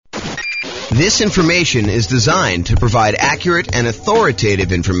This information is designed to provide accurate and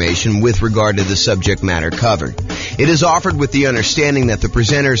authoritative information with regard to the subject matter covered. It is offered with the understanding that the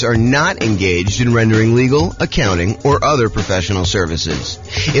presenters are not engaged in rendering legal, accounting, or other professional services.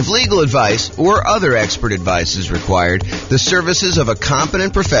 If legal advice or other expert advice is required, the services of a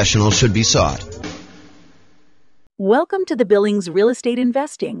competent professional should be sought. Welcome to the Billings Real Estate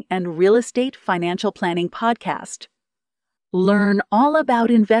Investing and Real Estate Financial Planning Podcast. Learn all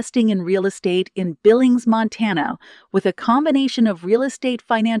about investing in real estate in Billings, Montana, with a combination of real estate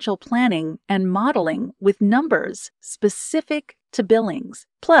financial planning and modeling with numbers specific to Billings,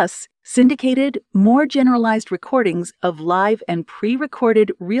 plus syndicated, more generalized recordings of live and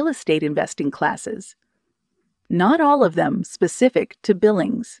pre-recorded real estate investing classes. Not all of them specific to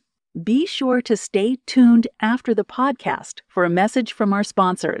Billings. Be sure to stay tuned after the podcast for a message from our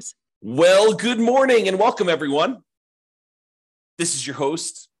sponsors. Well, good morning and welcome, everyone. This is your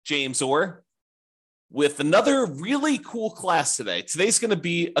host, James Orr, with another really cool class today. Today's going to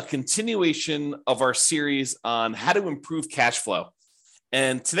be a continuation of our series on how to improve cash flow.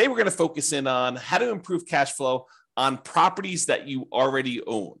 And today we're going to focus in on how to improve cash flow on properties that you already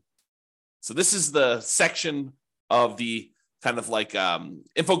own. So this is the section of the kind of like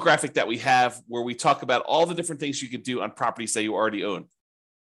infographic that we have where we talk about all the different things you could do on properties that you already own.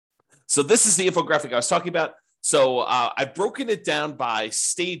 So this is the infographic I was talking about. So I've broken it down by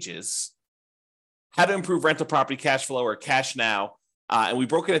stages, how to improve rental property cash flow or cash now. And we've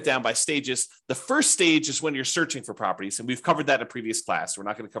broken it down by stages. The first stage is when you're searching for properties. And we've covered that in a previous class. We're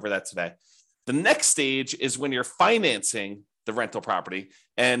not going to cover that today. The next stage is when you're financing the rental property.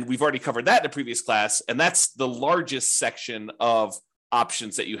 And we've already covered that in a previous class. And that's the largest section of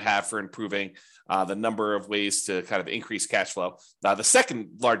options that you have for improving the number of ways to kind of increase cash flow. The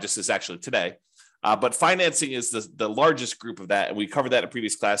second largest is actually today. But financing is the largest group of that. And we covered that in a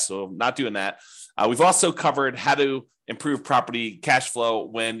previous class, so I'm not doing that. We've also covered how to improve property cash flow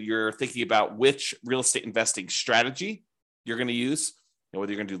when you're thinking about which real estate investing strategy you're going to use,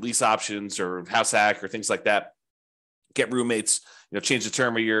 whether you're going to do lease options or house hack or things like that, get roommates, change the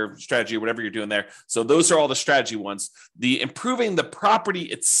term of your strategy or whatever you're doing there. So those are all the strategy ones. The improving the property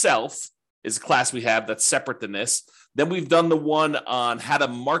itself is a class we have that's separate than this. Then we've done the one on how to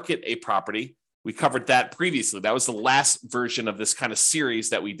market a property. We covered that previously. That was the last version of this kind of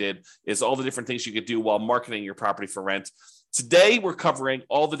series that we did, is all the different things you could do while marketing your property for rent. Today, we're covering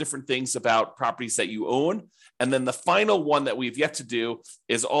all the different things about properties that you own. And then the final one that we've yet to do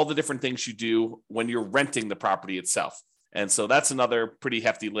is all the different things you do when you're renting the property itself. And so that's another pretty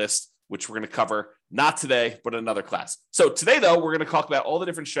hefty list, which we're going to cover not today, but another class. So today, though, we're going to talk about all the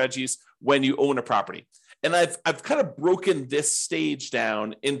different strategies when you own a property. And I've kind of broken this stage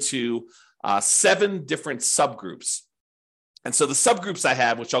down into 7 different subgroups. And so the subgroups I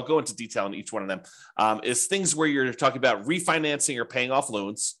have, which I'll go into detail on each one of them, is things where you're talking about refinancing or paying off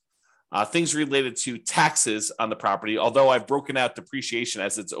loans, things related to taxes on the property, although I've broken out depreciation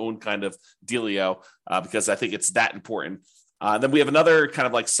as its own kind of dealio because I think it's that important. Then we have another kind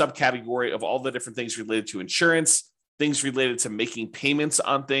of like subcategory of all the different things related to insurance, things related to making payments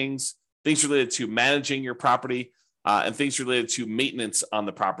on things related to managing your property, and things related to maintenance on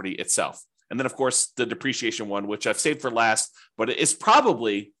the property itself. And then, of course, the depreciation one, which I've saved for last, but it's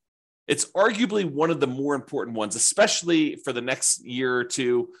arguably one of the more important ones, especially for the next year or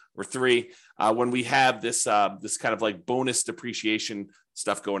 2 or 3, when we have this kind of like bonus depreciation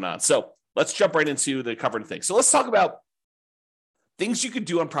stuff going on. So let's jump right into the covering things. So let's talk about things you could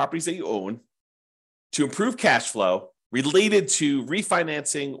do on properties that you own to improve cash flow related to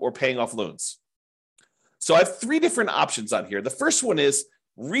refinancing or paying off loans. So I have 3 different options on here. The first one is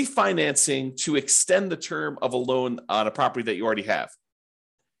refinancing to extend the term of a loan on a property that you already have.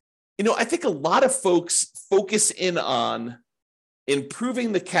 I think a lot of folks focus in on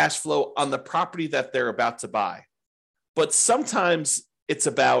improving the cash flow on the property that they're about to buy. But sometimes it's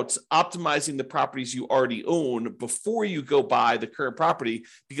about optimizing the properties you already own before you go buy the current property,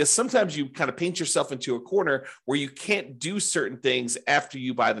 because sometimes you kind of paint yourself into a corner where you can't do certain things after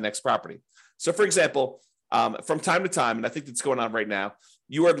you buy the next property. So for example, from time to time, and I think that's going on right now,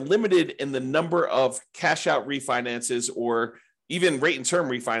 you are limited in the number of cash out refinances or even rate and term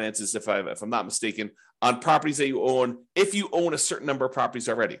refinances, if I'm not mistaken, on properties that you own, if you own a certain number of properties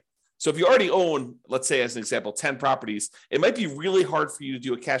already. So if you already own, let's say as an example, 10 properties, it might be really hard for you to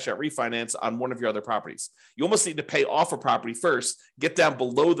do a cash out refinance on one of your other properties. You almost need to pay off a property first, get down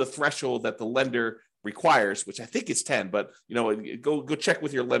below the threshold that the lender requires, which I think is 10, but go check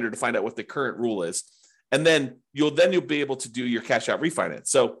with your lender to find out what the current rule is. And then you'll be able to do your cash out refinance.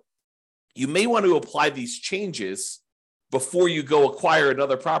 So you may want to apply these changes before you go acquire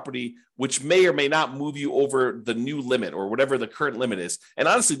another property, which may or may not move you over the new limit or whatever the current limit is. And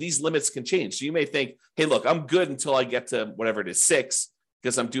honestly, these limits can change. So you may think, hey, look, I'm good until I get to whatever it is, 6,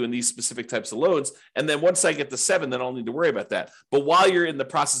 because I'm doing these specific types of loans. And then once I get to 7, then I'll need to worry about that. But while you're in the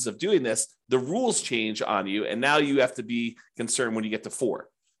process of doing this, the rules change on you. And now you have to be concerned when you get to 4.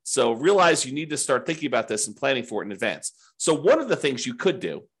 So realize you need to start thinking about this and planning for it in advance. So one of the things you could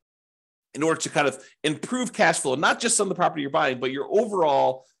do in order to kind of improve cash flow, not just on the property you're buying, but your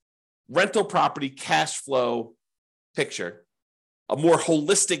overall rental property cash flow picture, a more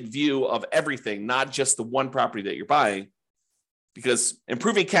holistic view of everything, not just the one property that you're buying, because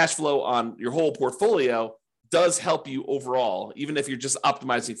improving cash flow on your whole portfolio does help you overall, even if you're just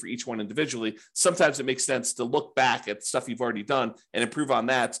optimizing for each one individually. Sometimes it makes sense to look back at stuff you've already done and improve on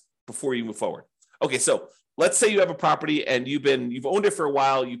that before you move forward. Okay, so let's say you have a property and you've owned it for a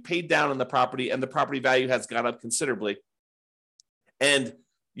while, you paid down on the property, and the property value has gone up considerably, and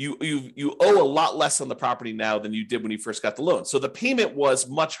you owe a lot less on the property now than you did when you first got the loan. So the payment was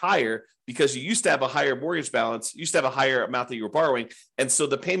much higher because you used to have a higher mortgage balance, you used to have a higher amount that you were borrowing, and so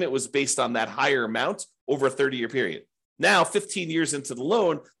the payment was based on that higher amount over a 30-year period. Now, 15 years into the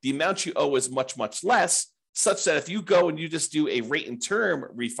loan, the amount you owe is much, much less, such that if you go and you just do a rate and term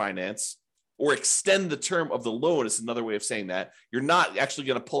refinance or extend the term of the loan, is another way of saying that, you're not actually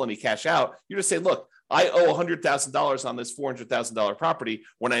going to pull any cash out. You're just saying, look, I owe $100,000 on this $400,000 property.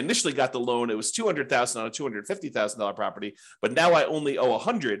 When I initially got the loan, it was $200,000 on a $250,000 property, but now I only owe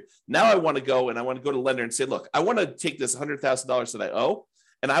 $100,000. Now I want to go to the lender and say, look, I want to take this $100,000 that I owe,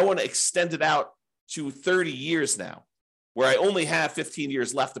 and I want to extend it out to 30 years now, where I only have 15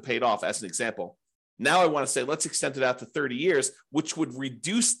 years left to pay it off, as an example. Now I want to say, let's extend it out to 30 years, which would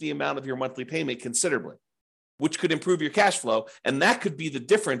reduce the amount of your monthly payment considerably, which could improve your cash flow. And that could be the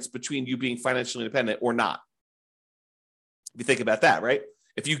difference between you being financially independent or not. If you think about that, right?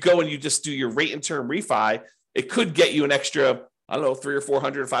 If you go and you just do your rate and term refi, it could get you an extra, I don't know, $300 or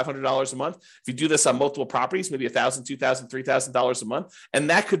 $400 or $500 a month. If you do this on multiple properties, maybe $1,000, $2,000, $3,000 a month, and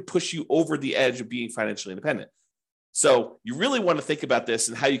that could push you over the edge of being financially independent. So you really want to think about this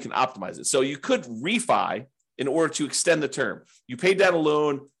and how you can optimize it. So you could refi in order to extend the term. You paid down a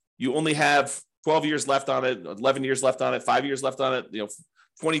loan, you only have 12 years left on it, 11 years left on it, 5 years left on it,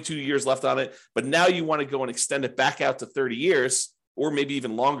 22 years left on it. But now you want to go and extend it back out to 30 years, or maybe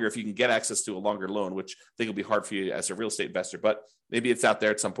even longer if you can get access to a longer loan, which I think will be hard for you as a real estate investor, but maybe it's out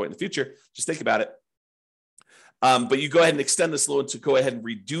there at some point in the future. Just think about it. But you go ahead and extend this loan to go ahead and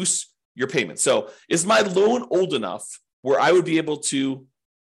reduce your payment. So is my loan old enough where I would be able to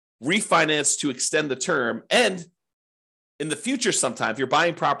refinance to extend the term? And in the future, sometime, if you're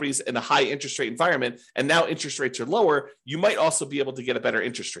buying properties in a high interest rate environment and now interest rates are lower, you might also be able to get a better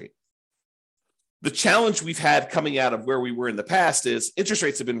interest rate. The challenge we've had coming out of where we were in the past is interest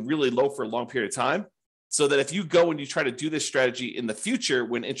rates have been really low for a long period of time. So that if you go and you try to do this strategy in the future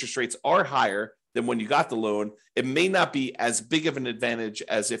when interest rates are higher than when you got the loan, it may not be as big of an advantage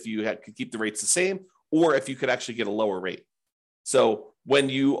as if you could keep the rates the same, or if you could actually get a lower rate. So when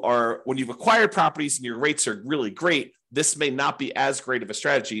you've acquired properties and your rates are really great, this may not be as great of a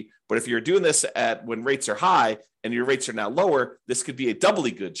strategy. But if you're doing this when rates are high and your rates are now lower, this could be a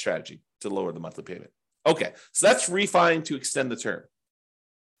doubly good strategy to lower the monthly payment. Okay, so that's refining to extend the term.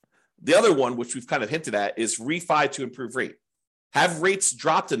 The other one, which we've kind of hinted at, is refi to improve rate. Have rates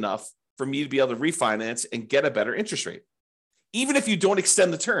dropped enough for me to be able to refinance and get a better interest rate? Even if you don't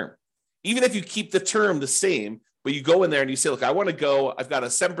extend the term, even if you keep the term the same, but you go in there and you say, look, I want to go, I've got a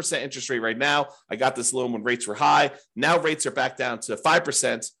 7% interest rate right now. I got this loan when rates were high. Now rates are back down to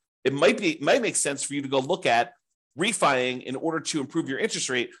 5%. It might make sense for you to go look at refining in order to improve your interest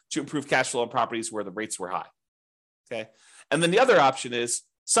rate, to improve cash flow on properties where the rates were high. Okay. And then the other option is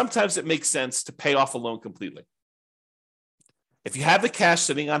sometimes it makes sense to pay off a loan completely. If you have the cash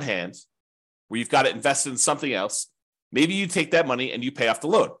sitting on hand where you've got it invested in something else, maybe you take that money and you pay off the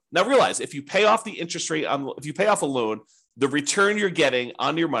loan. Now realize if you pay off the interest rate if you pay off a loan, the return you're getting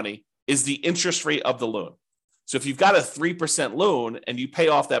on your money is the interest rate of the loan. So if you've got a 3% loan and you pay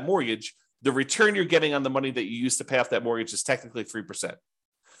off that mortgage, the return you're getting on the money that you used to pay off that mortgage is technically 3%.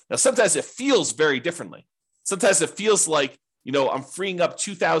 Now, sometimes it feels very differently. Sometimes it feels like, I'm freeing up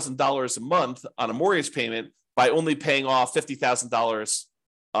 $2,000 a month on a mortgage payment by only paying off $50,000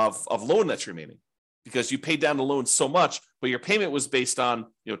 of loan that's remaining, because you paid down the loan so much, but your payment was based on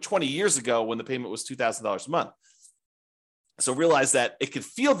 20 years ago when the payment was $2,000 a month. So realize that it can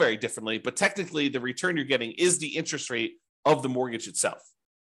feel very differently, but technically the return you're getting is the interest rate of the mortgage itself,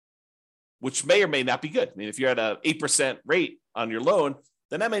 which may or may not be good. I mean, if you're at an 8% rate on your loan,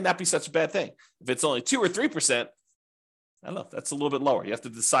 then that may not be such a bad thing. If it's only 2 or 3%, I don't know. That's a little bit lower. You have to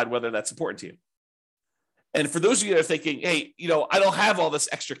decide whether that's important to you. And for those of you that are thinking, hey, I don't have all this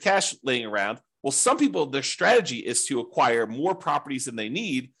extra cash laying around. Well, some people, their strategy is to acquire more properties than they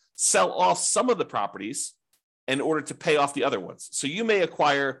need, sell off some of the properties in order to pay off the other ones. So you may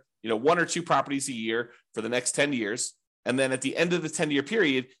acquire, 1 or 2 properties a year for the next 10 years. And then at the end of the 10-year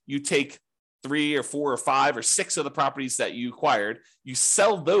period, you take 3 or 4 or 5 or 6 of the properties that you acquired, you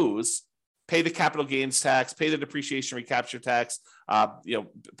sell those, pay the capital gains tax, pay the depreciation recapture tax,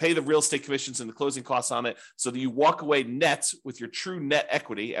 pay the real estate commissions and the closing costs on it, so that you walk away net with your true net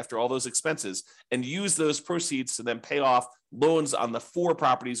equity after all those expenses, and use those proceeds to then pay off loans on the 4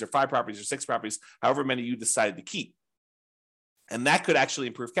 properties or 5 properties or 6 properties, however many you decide to keep. And that could actually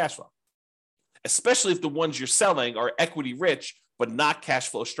improve cash flow, especially if the ones you're selling are equity rich, but not cash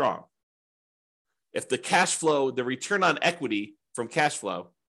flow strong. If the cash flow, the return on equity from cash flow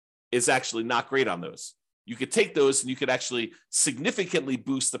is actually not great on those, you could take those and you could actually significantly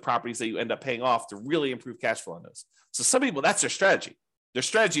boost the properties that you end up paying off to really improve cash flow on those. So some people, that's their strategy. Their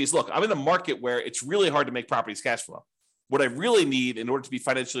strategy is, look, I'm in a market where it's really hard to make properties cash flow. What I really need in order to be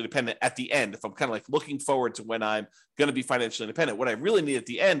financially independent at the end, if I'm kind of like looking forward to when I'm going to be financially independent, what I really need at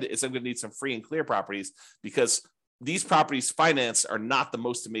the end is I'm going to need some free and clear properties, because these properties financed are not the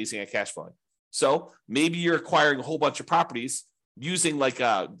most amazing at cash flowing. So maybe you're acquiring a whole bunch of properties using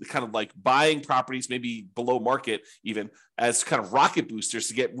kind of like buying properties, maybe below market even, as kind of rocket boosters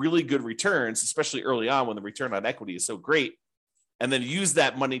to get really good returns, especially early on when the return on equity is so great, and then use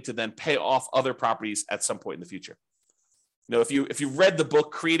that money to then pay off other properties at some point in the future. If you read the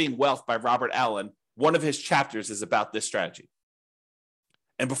book Creating Wealth by Robert Allen, one of his chapters is about this strategy.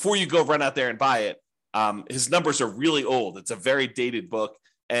 And before you go run out there and buy it, his numbers are really old. It's a very dated book,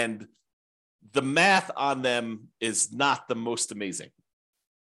 and the math on them is not the most amazing.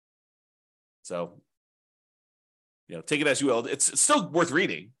 So, take it as you will. It's still worth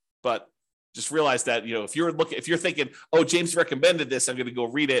reading, but just realize that, if you're thinking, oh, James recommended this, I'm going to go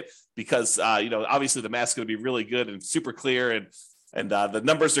read it because, obviously the math's going to be really good and super clear, and the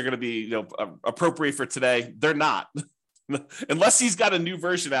numbers are going to be, appropriate for today. They're not. Unless he's got a new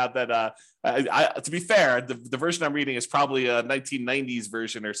version out that, to be fair, the version I'm reading is probably a 1990s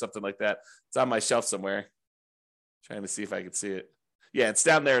version or something like that. It's on my shelf somewhere. Trying to see if I can see it. Yeah, it's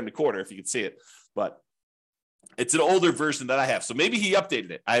down there in the corner if you can see it. But it's an older version that I have. So maybe he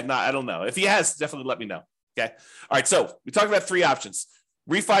updated it. I don't know. If he has, definitely let me know. Okay. All right. So we talked about 3 options.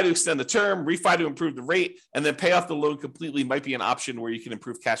 Refi to extend the term, refi to improve the rate, and then pay off the loan completely might be an option where you can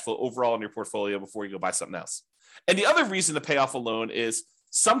improve cash flow overall in your portfolio before you go buy something else. And the other reason to pay off a loan is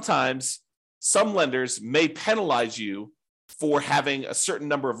sometimes some lenders may penalize you for having a certain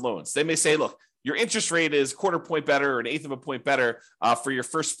number of loans. They may say, look, your interest rate is 1/4 point better or 1/8 of a point better for your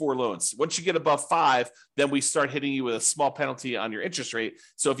first 4 loans. Once you get above 5, then we start hitting you with a small penalty on your interest rate.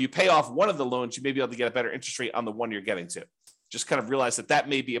 So if you pay off one of the loans, you may be able to get a better interest rate on the one you're getting to. Just kind of realize that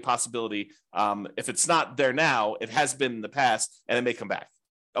may be a possibility. If it's not there now, it has been in the past, and it may come back.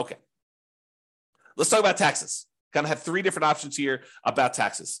 Okay. Let's talk about taxes. Kind of have 3 different options here about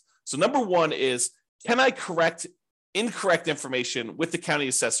taxes. So number 1 is, can I correct incorrect information with the county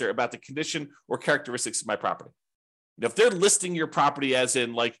assessor about the condition or characteristics of my property? If they're listing your property as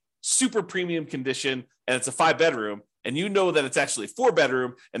in like super premium condition and it's a 5-bedroom, and you know that it's actually a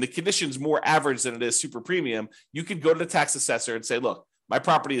 4-bedroom and the condition's more average than it is super premium, you could go to the tax assessor and say, look, my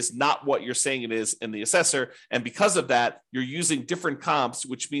property is not what you're saying it is in the assessor. And because of that, you're using different comps,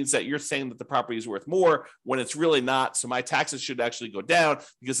 which means that you're saying that the property is worth more when it's really not. So my taxes should actually go down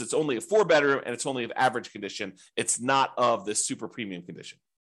because it's only a 4-bedroom and it's only of average condition. It's not of this super premium condition.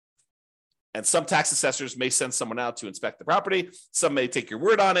 And some tax assessors may send someone out to inspect the property. Some may take your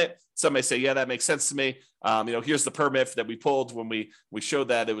word on it. Some may say, yeah, that makes sense to me. Here's the permit that we pulled when we showed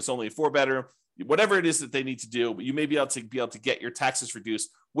that it was only a 4-bedroom. Whatever it is that they need to do, you may be able to get your taxes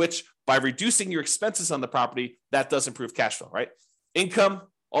reduced, which by reducing your expenses on the property, that does improve cash flow, right? Income,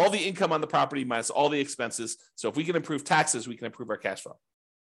 all the income on the property minus all the expenses. So if we can improve taxes, we can improve our cash flow.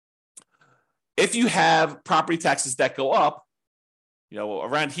 If you have property taxes that go up,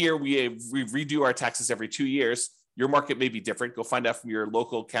 around here, we redo our taxes every 2 years. Your market may be different. Go find out from your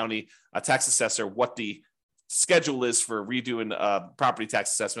local county tax assessor what the schedule is for redoing property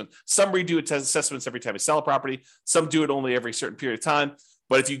tax assessment. Some redo assessments every time you sell a property. Some do it only every certain period of time.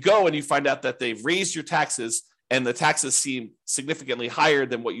 But if you go and you find out that they've raised your taxes and the taxes seem significantly higher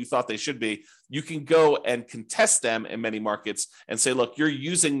than what you thought they should be, you can go and contest them in many markets and say, look, you're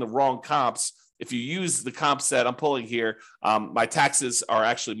using the wrong comps. If you use the comps that I'm pulling here, my taxes are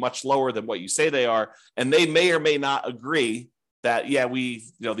actually much lower than what you say they are. And they may or may not agree that, yeah,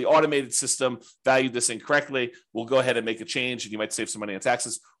 the automated system valued this incorrectly. We'll go ahead and make a change and you might save some money on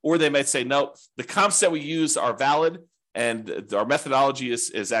taxes. Or they might say, no, the comps that we use are valid and our methodology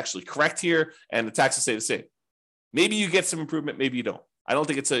is actually correct here and the taxes stay the same. Maybe you get some improvement, maybe you don't. I don't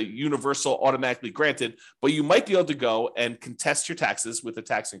think it's a universal automatically granted, but you might be able to go and contest your taxes with a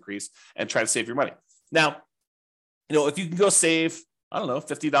tax increase and try to save your money. Now, if you can go save, I don't know,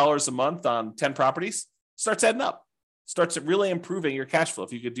 $50 a month on 10 properties, starts adding up. Starts really improving your cash flow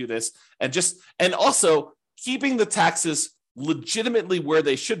if you could do this. And also keeping the taxes legitimately where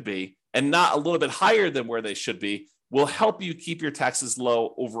they should be and not a little bit higher than where they should be will help you keep your taxes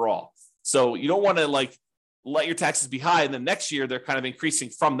low overall. So you don't want to let your taxes be high and then next year they're kind of increasing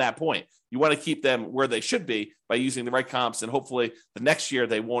from that point. You want to keep them where they should be by using the right comps, and hopefully the next year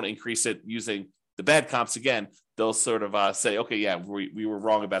they won't increase it using the bad comps again. They'll sort of say, okay, yeah, we were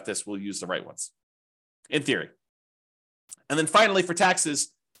wrong about this. We'll use the right ones in theory. And then finally for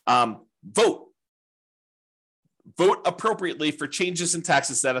taxes, vote appropriately for changes in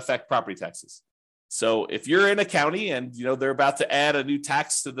taxes that affect property taxes. So if you're in a county and they're about to add a new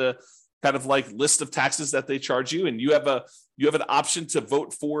tax to the kind of list of taxes that they charge you, and you have an option to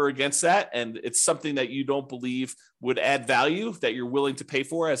vote for or against that, and it's something that you don't believe would add value that you're willing to pay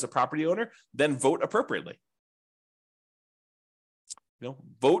for as a property owner, then vote appropriately.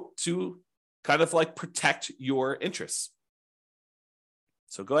 Vote to kind of protect your interests.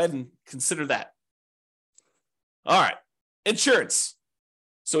 So go ahead and consider that. All right, insurance.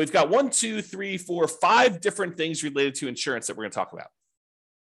 So we've got 1, 2, 3, 4, 5 different things related to insurance that we're going to talk about.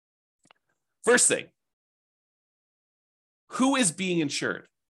 First thing, who is being insured?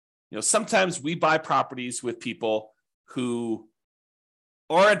 Sometimes we buy properties with people who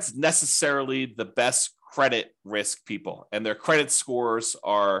aren't necessarily the best credit risk people, and their credit scores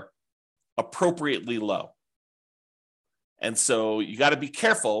are appropriately low. And so you got to be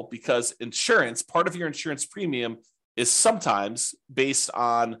careful because insurance, part of your insurance premium is sometimes based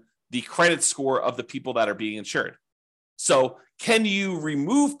on the credit score of the people that are being insured. So can you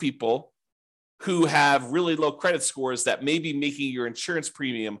remove people who have really low credit scores that may be making your insurance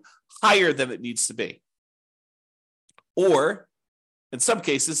premium higher than it needs to be? Or in some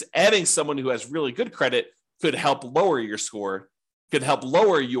cases, adding someone who has really good credit could help lower your score, could help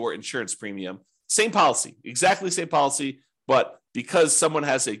lower your insurance premium. Same policy, exactly same policy, but because someone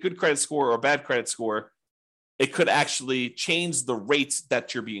has a good credit score or a bad credit score, it could actually change the rates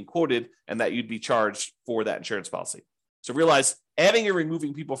that you're being quoted and that you'd be charged for that insurance policy. So realize adding or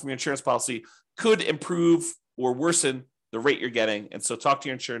removing people from your insurance policy could improve or worsen the rate you're getting. And so talk to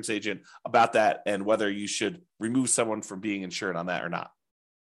your insurance agent about that and whether you should remove someone from being insured on that or not.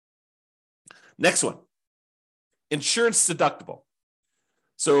 Next one, insurance deductible.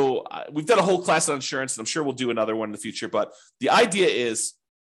 So we've done a whole class on insurance, and I'm sure we'll do another one in the future. But the idea is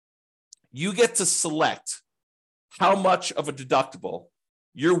you get to select how much of a deductible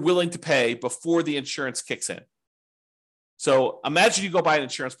you're willing to pay before the insurance kicks in. So imagine you go buy an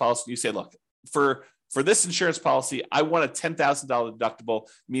insurance policy and you say, look, for this insurance policy, I want a $10,000 deductible,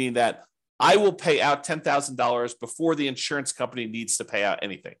 meaning that I will pay out $10,000 before the insurance company needs to pay out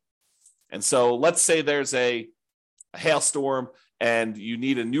anything. And so let's say there's a hailstorm and you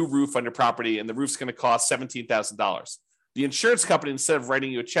need a new roof on your property and the roof's going to cost $17,000. The insurance company, instead of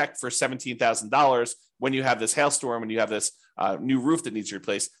writing you a check for $17,000 when you have this hailstorm and you have this new roof that needs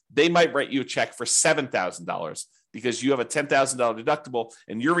replaced, they might write you a check for $7,000 because you have a $10,000 deductible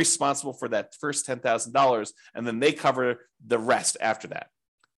and you're responsible for that first $10,000, and then they cover the rest after that.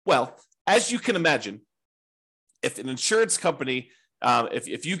 Well, as you can imagine, if an insurance company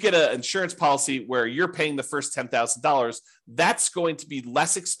if you get an insurance policy where you're paying the first $10,000, that's going to be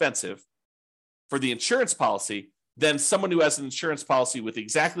less expensive for the insurance policy than someone who has an insurance policy with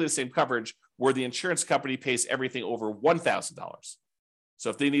exactly the same coverage where the insurance company pays everything over $1,000. So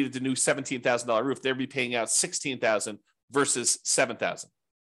if they needed the new $17,000 roof, they'd be paying out $16,000 versus $7,000.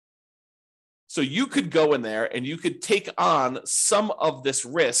 So you could go in there and you could take on some of this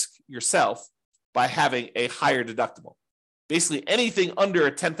risk yourself by having a higher deductible. Basically, anything under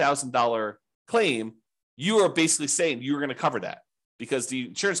a $10,000 claim, you are basically saying you're going to cover that because the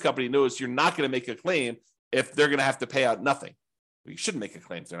insurance company knows you're not going to make a claim if they're going to have to pay out nothing. You shouldn't make a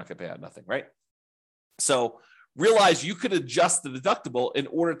claim if they're not going to pay out nothing, right? So realize you could adjust the deductible in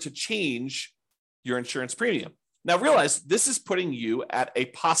order to change your insurance premium. Now realize this is putting you at a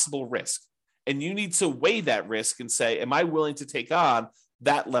possible risk, and you need to weigh that risk and say, am I willing to take on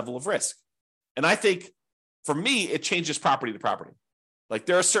that level of risk? And I think for me, it changes property to property. Like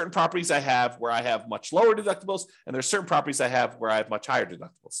there are certain properties I have where I have much lower deductibles, and there are certain properties I have where I have much higher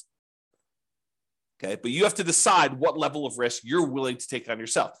deductibles. Okay, but you have to decide what level of risk you're willing to take on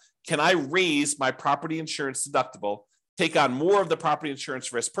yourself. Can I raise my property insurance deductible, take on more of the property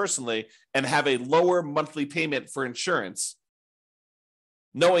insurance risk personally, and have a lower monthly payment for insurance,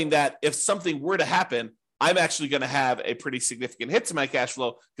 knowing that if something were to happen, I'm actually going to have a pretty significant hit to my cash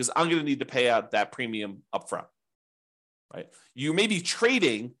flow because I'm going to need to pay out that premium upfront, right? You may be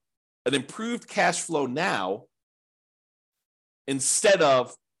trading an improved cash flow now instead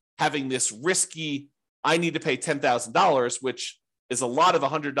of having this risky, I need to pay $10,000, which is a lot of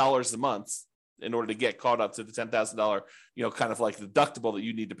 $100 a month in order to get caught up to the $10,000, kind of like deductible that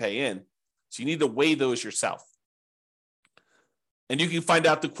you need to pay in. So you need to weigh those yourself. And you can find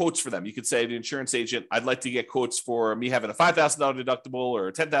out the quotes for them. You could say to the insurance agent, I'd like to get quotes for me having a $5,000 deductible or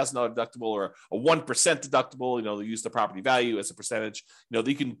a $10,000 deductible or a 1% deductible. They use the property value as a percentage.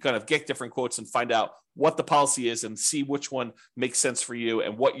 You can kind of get different quotes and find out what the policy is and see which one makes sense for you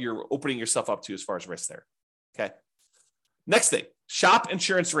and what you're opening yourself up to as far as risk there. Okay. Next thing, shop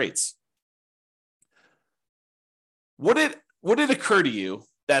insurance rates. Would it occur to you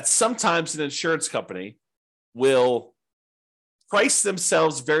that sometimes an insurance company will price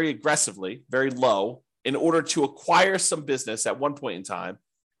themselves very aggressively, very low, in order to acquire some business at one point in time,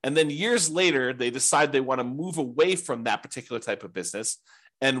 and then years later, they decide they want to move away from that particular type of business?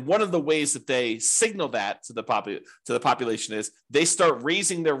 And one of the ways that they signal that to the population is they start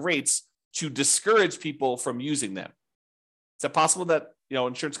raising their rates to discourage people from using them. Is that possible that an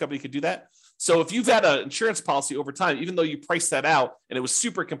insurance company could do that? So if you've had an insurance policy over time, even though you priced that out and it was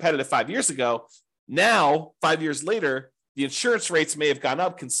super competitive 5 years ago, now 5 years later, the insurance rates may have gone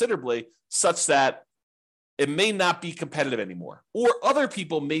up considerably such that it may not be competitive anymore. Or other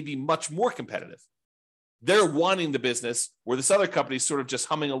people may be much more competitive. They're wanting the business where this other company is sort of just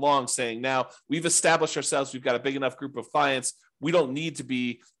humming along saying, now we've established ourselves, we've got a big enough group of clients, we don't need to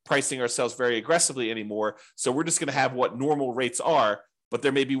be pricing ourselves very aggressively anymore. So we're just going to have what normal rates are, but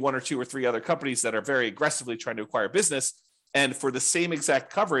there may be one or two or three other companies that are very aggressively trying to acquire business. And for the same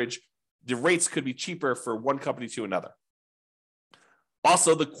exact coverage, the rates could be cheaper for one company to another.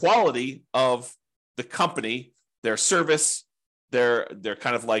 Also, the quality of the company, their service, their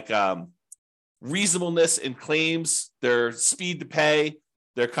kind of like reasonableness in claims, their speed to pay,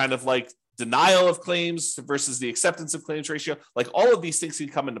 their kind of like denial of claims versus the acceptance of claims ratio, like all of these things can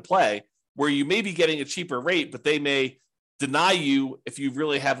come into play where you may be getting a cheaper rate, but they may deny you if you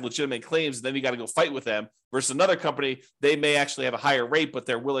really have legitimate claims, and then you got to go fight with them, versus another company, they may actually have a higher rate, but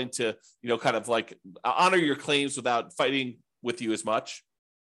they're willing to, kind of like honor your claims without fighting with you as much.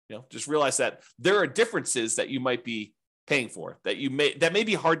 Just realize that there are differences that you might be paying for that may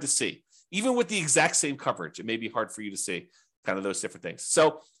be hard to see. Even with the exact same coverage, it may be hard for you to see kind of those different things.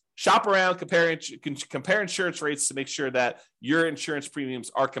 So shop around, compare insurance rates to make sure that your insurance premiums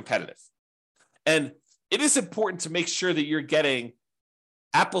are competitive. And it is important to make sure that you're getting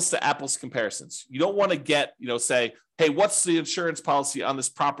apples to apples comparisons. You don't want to get, say, hey, what's the insurance policy on this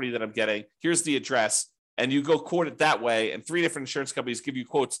property that I'm getting? Here's the address. And you go quote it that way, and 3 different insurance companies give you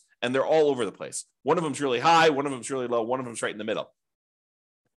quotes, and they're all over the place. One of them's really high, one of them's really low, one of them's right in the middle.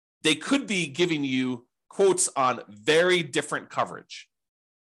 They could be giving you quotes on very different coverage.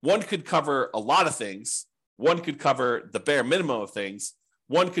 One could cover a lot of things. One could cover the bare minimum of things.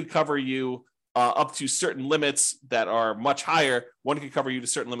 One could cover you up to certain limits that are much higher. One could cover you to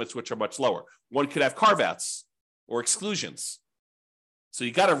certain limits which are much lower. One could have carve-outs or exclusions. So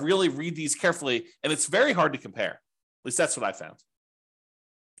you got to really read these carefully, and it's very hard to compare. At least that's what I found.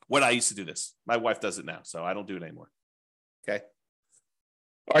 When I used to do this. My wife does it now, so I don't do it anymore. Okay.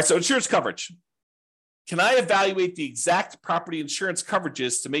 All right, so insurance coverage. Can I evaluate the exact property insurance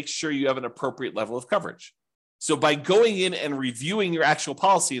coverages to make sure you have an appropriate level of coverage? So by going in and reviewing your actual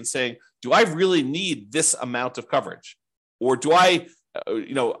policy and saying, do I really need this amount of coverage? Or do I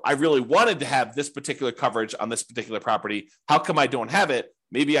really wanted to have this particular coverage on this particular property. How come I don't have it?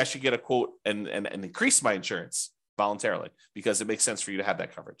 Maybe I should get a quote and increase my insurance voluntarily because it makes sense for you to have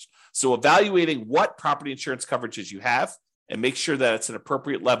that coverage. So evaluating what property insurance coverages you have and make sure that it's an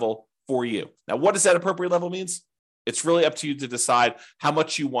appropriate level for you. Now, what does that appropriate level means? It's really up to you to decide how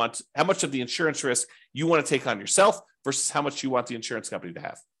much of the insurance risk you want to take on yourself versus how much you want the insurance company to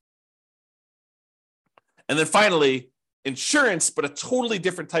have. And then finally, insurance, but a totally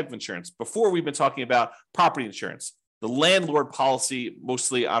different type of insurance. Before, we've been talking about property insurance, the landlord policy,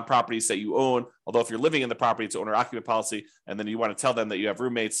 mostly on properties that you own. Although if you're living in the property, it's owner-occupant policy, and then you want to tell them that you have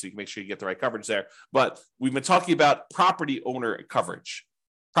roommates so you can make sure you get the right coverage there. But we've been talking about property owner coverage,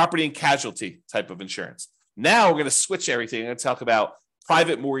 property and casualty type of insurance. Now we're going to switch everything and talk about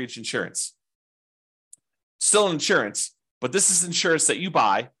private mortgage insurance. Still insurance, but this is insurance that you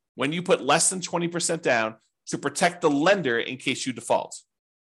buy when you put less than 20% down to protect the lender in case you default.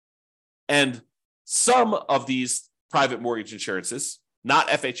 And some of these private mortgage insurances, not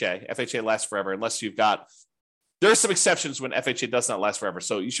FHA, FHA lasts forever unless you've got, there are some exceptions when FHA does not last forever.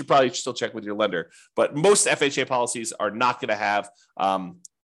 So you should probably still check with your lender. But most FHA policies are not going to have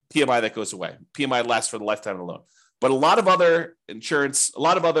PMI that goes away. PMI lasts for the lifetime of the loan. But a lot of other insurance, a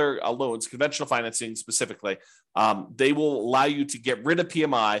lot of other loans, conventional financing specifically, they will allow you to get rid of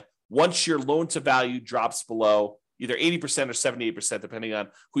PMI once your loan to value drops below either 80% or 78%, depending on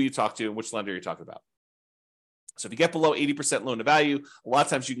who you talk to and which lender you're talking about. So if you get below 80% loan to value, a lot of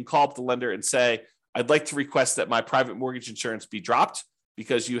times you can call up the lender and say, I'd like to request that my private mortgage insurance be dropped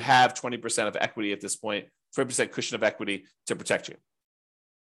because you have 20% of equity at this point, 20% cushion of equity to protect you.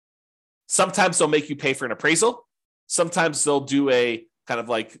 Sometimes they'll make you pay for an appraisal. Sometimes they'll do a kind of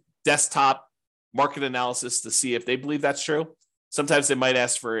like desktop market analysis to see if they believe that's true. Sometimes they might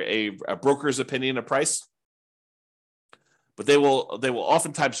ask for a broker's opinion of price. But they will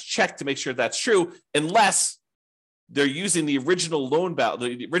oftentimes check to make sure that's true, unless they're using the original loan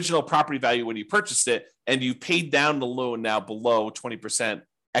value, the original property value when you purchased it, and you paid down the loan now below 20%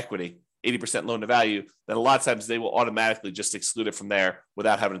 equity, 80% loan to value, then a lot of times they will automatically just exclude it from there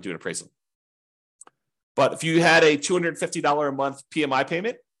without having to do an appraisal. But if you had a $250 a month PMI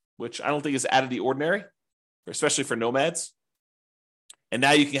payment, which I don't think is out of the ordinary, especially for nomads, and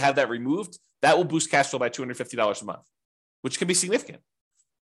now you can have that removed, that will boost cash flow by $250 a month, which can be significant.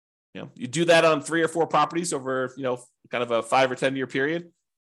 You do that on 3 or 4 properties over, kind of a 5 or 10 year period.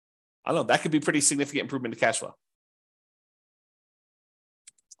 I don't know, that could be pretty significant improvement to cash flow.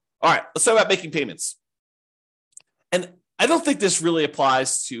 All right, let's talk about making payments. And I don't think this really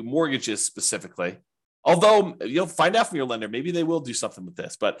applies to mortgages specifically, although you'll find out from your lender, maybe they will do something with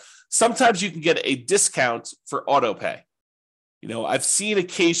this, but sometimes you can get a discount for auto pay. I've seen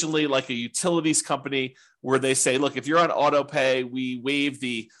occasionally like a utilities company where they say, look, if you're on auto pay, we waive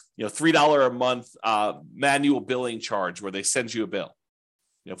the $3 a month manual billing charge where they send you a bill.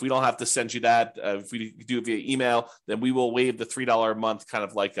 If we don't have to send you that, if we do it via email, then we will waive the $3 a month kind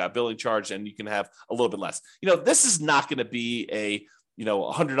of like billing charge, and you can have a little bit less. This is not going to be a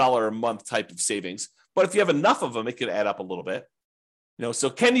 $100 a month type of savings, but if you have enough of them, it could add up a little bit.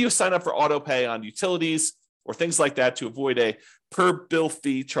 So can you sign up for auto pay on utilities or things like that to avoid a per bill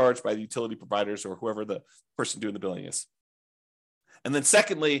fee charged by the utility providers or whoever the person doing the billing is? And then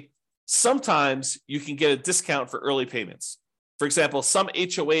secondly, sometimes you can get a discount for early payments. For example, some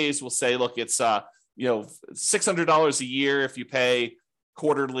HOAs will say, look, it's $600 a year if you pay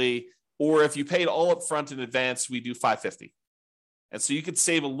quarterly, or if you paid all up front in advance, we do $550. And so you could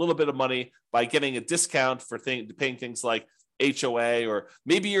save a little bit of money by getting a discount for paying things like HOA, or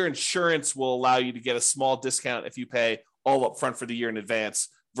maybe your insurance will allow you to get a small discount if you pay all up front for the year in advance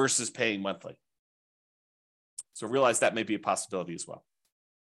versus paying monthly. So realize that may be a possibility as well.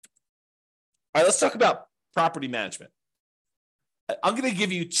 All right, let's talk about property management. I'm going to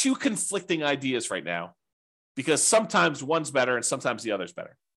give you 2 conflicting ideas right now because sometimes one's better and sometimes the other's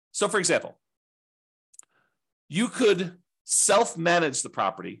better. So for example, you could self-manage the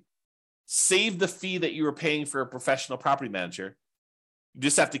property, save the fee that you were paying for a professional property manager. You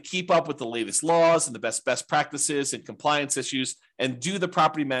just have to keep up with the latest laws and the best practices and compliance issues and do the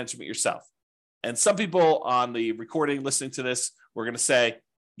property management yourself. And some people on the recording listening to this, we're going to say,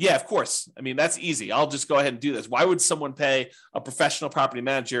 yeah, of course. I mean, that's easy. I'll just go ahead and do this. Why would someone pay a professional property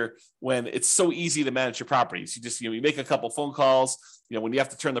manager when it's so easy to manage your properties? You just, you make a couple phone calls, when you have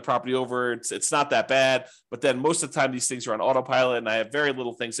to turn the property over, it's not that bad. But then most of the time, these things are on autopilot and I have very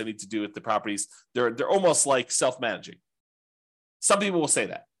little things I need to do with the properties. They're almost like self-managing. Some people will say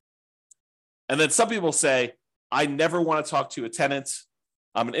that. And then some people say, I never want to talk to a tenant.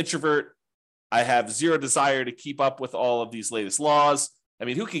 I'm an introvert. I have zero desire to keep up with all of these latest laws. I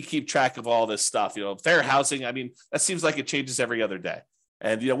mean, who can keep track of all this stuff? Fair housing. I mean, that seems like it changes every other day.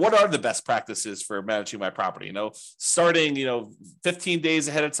 And, what are the best practices for managing my property? Starting, 15 days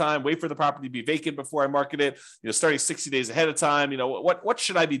ahead of time, wait for the property to be vacant before I market it, starting 60 days ahead of time, what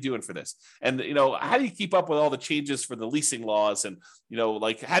should I be doing for this? And, how do you keep up with all the changes for the leasing laws? And,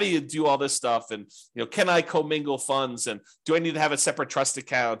 how do you do all this stuff? And, can I commingle funds? And do I need to have a separate trust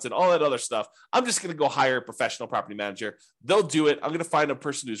account and all that other stuff? I'm just going to go hire a professional property manager. They'll do it. I'm going to find a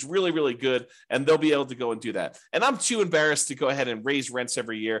person who's really, really good, and they'll be able to go and do that. And I'm too embarrassed to go ahead and raise rents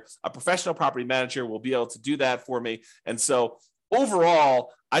every year. A professional property manager will be able to do that for me. And so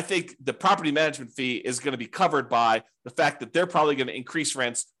overall, I think the property management fee is going to be covered by the fact that they're probably going to increase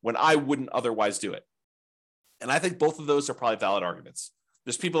rents when I wouldn't otherwise do it. And I think both of those are probably valid arguments.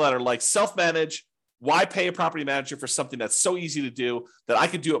 There's people that are like self-manage, Why pay a property manager for something that's so easy to do that I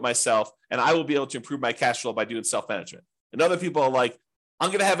could do it myself and I will be able to improve my cash flow by doing self-management? And other people are like, I'm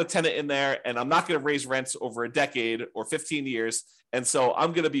going to have a tenant in there and I'm not going to raise rents over a decade or 15 years. And so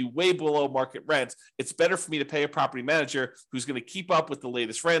I'm going to be way below market rent. It's better for me to pay a property manager who's going to keep up with the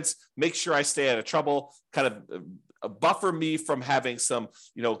latest rents, make sure I stay out of trouble, kind of buffer me from having some,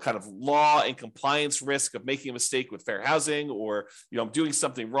 kind of law and compliance risk of making a mistake with fair housing, or, I'm doing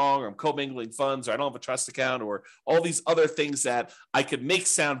something wrong, or I'm commingling funds, or I don't have a trust account, or all these other things that I could make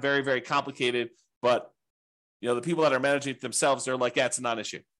sound very, very complicated. But, the people that are managing it themselves, they're like, yeah, it's a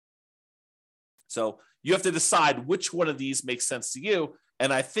non-issue. So you have to decide which one of these makes sense to you.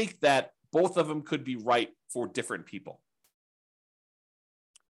 And I think that both of them could be right for different people.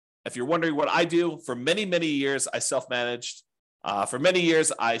 If you're wondering what I do, for many, many years, I self-managed. For many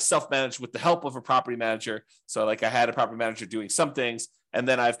years, I self-managed with the help of a property manager. So I had a property manager doing some things, and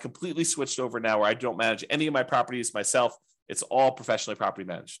then I've completely switched over now where I don't manage any of my properties myself. It's all professionally property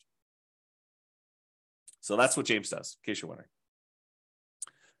managed. So that's what James does, in case you're wondering.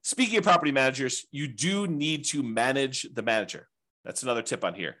 Speaking of property managers, you do need to manage the manager. That's another tip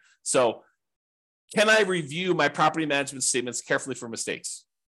on here. So can I review my property management statements carefully for mistakes?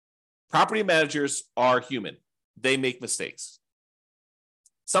 Property managers are human. They make mistakes.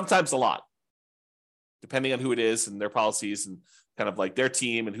 Sometimes a lot, depending on who it is and their policies and kind of like their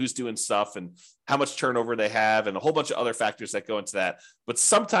team and who's doing stuff and how much turnover they have and a whole bunch of other factors that go into that. But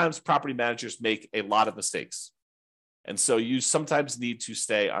sometimes property managers make a lot of mistakes. And so you sometimes need to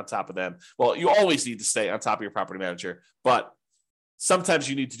stay on top of them. Well, you always need to stay on top of your property manager, but sometimes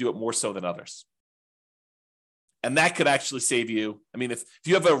you need to do it more so than others. And that could actually save you. I mean, if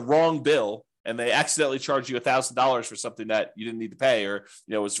you have a wrong bill and they accidentally charge you $1,000 for something that you didn't need to pay, or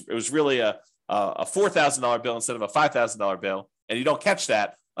it was really a $4,000 bill instead of a $5,000 bill, and you don't catch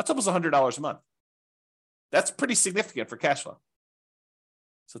that, that's almost $100 a month. That's pretty significant for cash flow.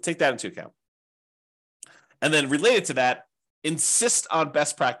 So take that into account. And then related to that, insist on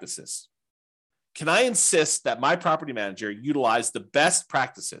best practices. Can I insist that my property manager utilize the best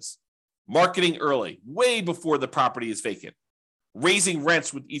practices? Marketing early, way before the property is vacant. Raising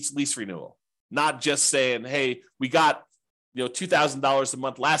rents with each lease renewal. Not just saying, hey, we got $2,000 a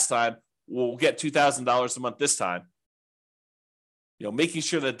month last time, we'll get $2,000 a month this time. Making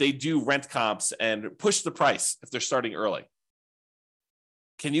sure that they do rent comps and push the price if they're starting early.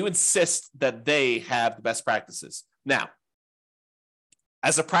 Can you insist that they have the best practices? Now,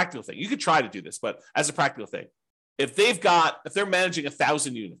 as a practical thing, you could try to do this, but as a practical thing, if they're managing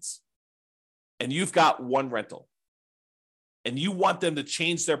 1,000 units and you've got one rental and you want them to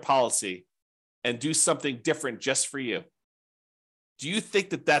change their policy and do something different just for you, do you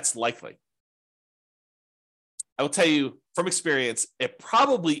think that that's likely? I will tell you from experience, it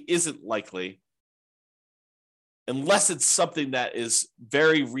probably isn't likely unless it's something that is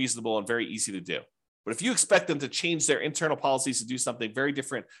very reasonable and very easy to do. But if you expect them to change their internal policies to do something very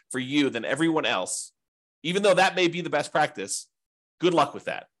different for you than everyone else, even though that may be the best practice, good luck with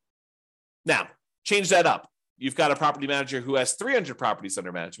that. Now, change that up. You've got a property manager who has 300 properties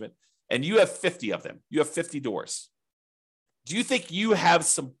under management, and you have 50 of them. You have 50 doors. Do you think you have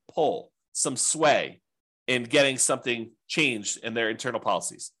some pull, some sway in getting something changed in their internal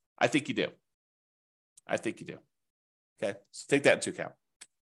policies? I think you do. Okay, so take that into account.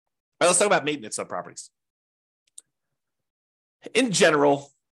 All right, let's talk about maintenance on properties. In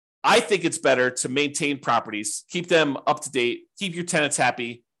general, I think it's better to maintain properties, keep them up to date, keep your tenants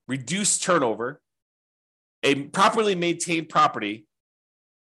happy, reduce turnover. A properly maintained property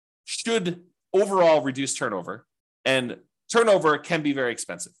should overall reduce turnover, and turnover can be very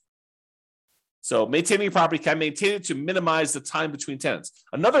expensive. So maintaining your property, can maintain it to minimize the time between tenants.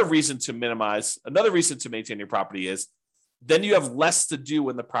 Another reason to maintain your property is then you have less to do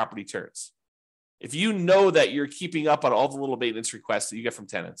when the property turns. If you know that you're keeping up on all the little maintenance requests that you get from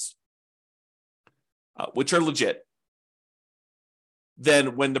tenants, which are legit,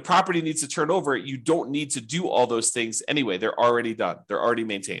 then when the property needs to turn over, you don't need to do all those things anyway. They're already done. They're already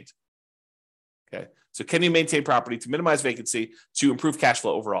maintained. Okay. So can you maintain property to minimize vacancy, to improve cash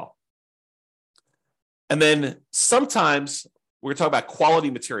flow overall? And then sometimes we're talking about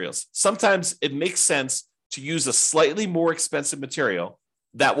quality materials. Sometimes it makes sense to use a slightly more expensive material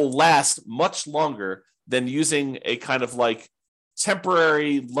that will last much longer than using a kind of like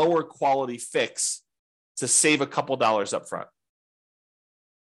temporary lower quality fix to save a couple dollars up front.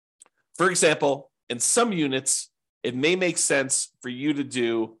 For example, in some units, it may make sense for you to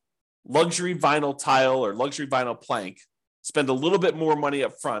do luxury vinyl tile or luxury vinyl plank, spend a little bit more money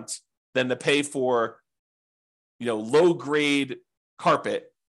up front than to pay for low grade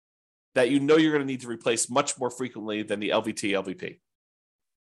carpet that you know you're going to need to replace much more frequently than the LVT, LVP.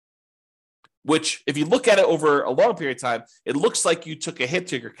 Which, if you look at it over a long period of time, it looks like you took a hit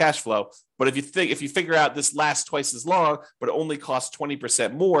to your cash flow. But if you figure out this lasts twice as long, but it only costs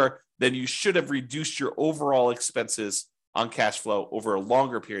 20% more, then you should have reduced your overall expenses on cash flow over a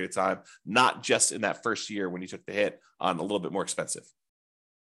longer period of time, not just in that first year when you took the hit on a little bit more expensive.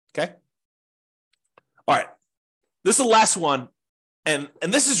 Okay? All right. This is the last one. And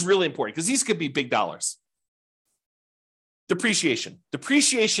this is really important because these could be big dollars. Depreciation.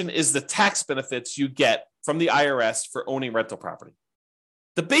 Depreciation is the tax benefits you get from the IRS for owning rental property.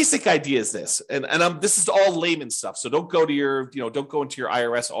 The basic idea is this, and this is all layman stuff. So don't go to don't go into your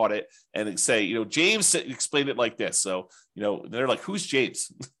IRS audit and say, James explained it like this. So, they're like, who's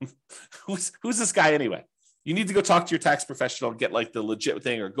James? who's this guy anyway? You need to go talk to your tax professional and get like the legit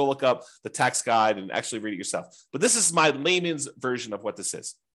thing, or go look up the tax guide and actually read it yourself. But this is my layman's version of what this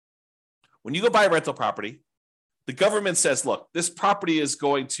is. When you go buy a rental property, the government says, look, this property is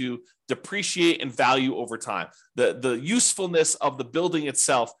going to depreciate in value over time. The usefulness of the building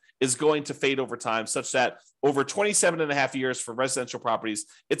itself is going to fade over time, such that over 27 and a half years for residential properties,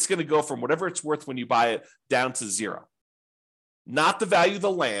 it's going to go from whatever it's worth when you buy it down to zero. Not the value of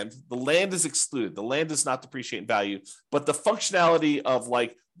the land. The land is excluded. The land does not depreciate in value, but the functionality of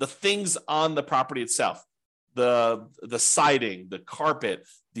like the things on the property itself, the siding, the carpet,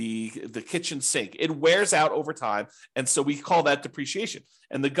 the kitchen sink, it wears out over time. And so we call that depreciation.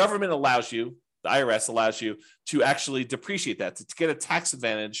 And the government allows you, the IRS allows you to actually depreciate that, to get a tax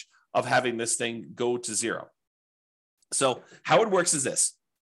advantage of having this thing go to zero. So how it works is this.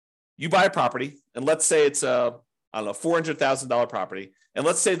 You buy a property, and let's say it's a $400,000 property. And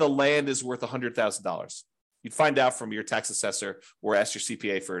let's say the land is worth $100,000. You'd find out from your tax assessor or ask your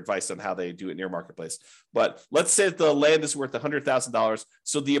CPA for advice on how they do it in your marketplace. But let's say that the land is worth $100,000.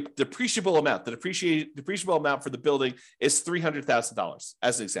 So the depreciable amount, the depreciable amount for the building is $300,000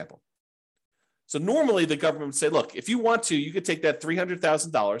 as an example. So normally the government would say, look, if you want to, you could take that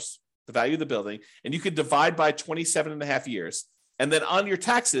 $300,000, the value of the building, and you could divide by 27 and a half years. And then on your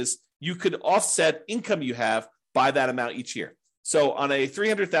taxes, you could offset income you have by that amount each year. So on a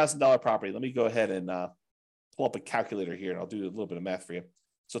 $300,000 property, let me go ahead and pull up a calculator here, and I'll do a little bit of math for you.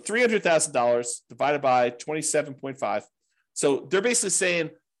 So $300,000 divided by 27.5. So they're basically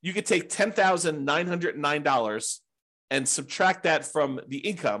saying you could take $10,909 and subtract that from the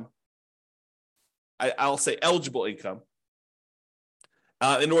income. I'll say eligible income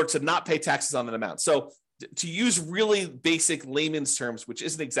in order to not pay taxes on that amount. So to use really basic layman's terms, which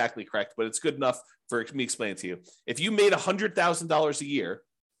isn't exactly correct, but it's good enough for me explaining to you. If you made $100,000 a year,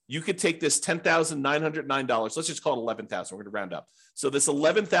 you could take this $10,909. Let's just call it $11,000. We're going to round up. So this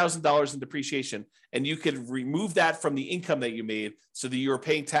 $11,000 in depreciation, and you could remove that from the income that you made so that you're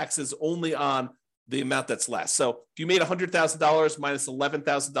paying taxes only on the amount that's less. So if you made $100,000 minus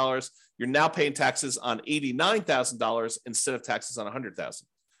 $11,000, you're now paying taxes on $89,000 instead of taxes on $100,000.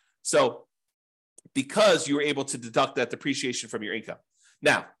 So because you were able to deduct that depreciation from your income.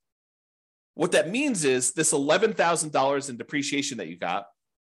 Now, what that means is this $11,000 in depreciation that you got,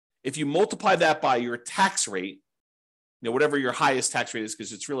 if you multiply that by your tax rate, whatever your highest tax rate is,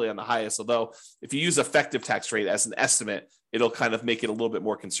 because it's really on the highest, although if you use effective tax rate as an estimate, it'll kind of make it a little bit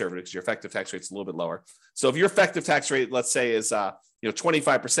more conservative because your effective tax rate is a little bit lower. So if your effective tax rate, let's say, is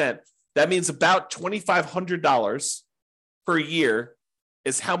 25%, that means about $2,500 per year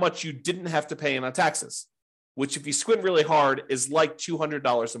is how much you didn't have to pay in on taxes, which if you squint really hard is like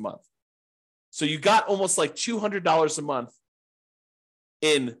 $200 a month. So you got almost like $200 a month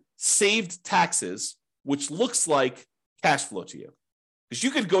in saved taxes, which looks like cash flow to you. Because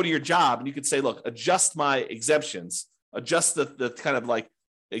you could go to your job and you could say, look, adjust my exemptions, adjust the kind of like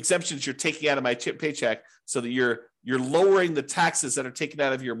exemptions you're taking out of my paycheck so that you're lowering the taxes that are taken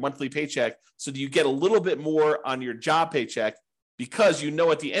out of your monthly paycheck so that you get a little bit more on your job paycheck, because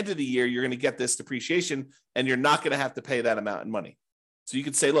at the end of the year, you're going to get this depreciation and you're not going to have to pay that amount in money. So you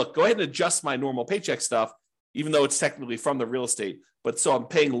could say, look, go ahead and adjust my normal paycheck stuff, even though it's technically from the real estate. But so I'm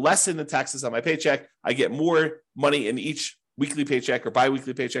paying less in the taxes on my paycheck. I get more money in each weekly paycheck or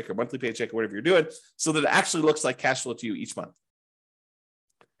biweekly paycheck or monthly paycheck or whatever you're doing, so that it actually looks like cash flow to you each month.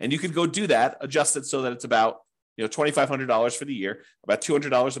 And you could go do that, adjust it so that it's about $2,500 for the year, about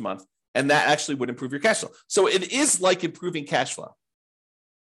 $200 a month. And that actually would improve your cash flow. So it is like improving cash flow,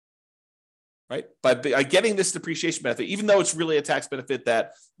 right? By getting this depreciation benefit, even though it's really a tax benefit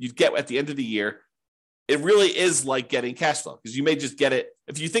that you'd get at the end of the year, it really is like getting cash flow, because you may just get it.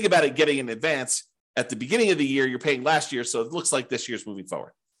 If you think about it, getting in advance at the beginning of the year, you're paying last year. So it looks like this year's moving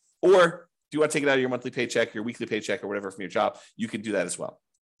forward. Or if you want to take it out of your monthly paycheck, your weekly paycheck or whatever from your job, you can do that as well.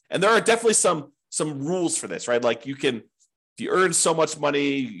 And there are definitely some rules for this, right? Like if you earn so much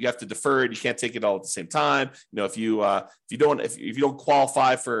money, you have to defer it. You can't take it all at the same time. If you don't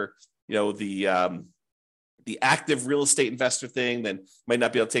qualify for, the active real estate investor thing, then you might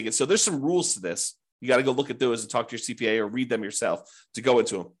not be able to take it. So there's some rules to this. You got to go look at those and talk to your CPA or read them yourself to go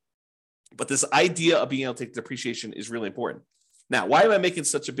into them. But this idea of being able to take depreciation is really important. Now, why am I making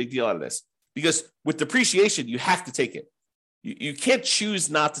such a big deal out of this? Because with depreciation, you have to take it. You can't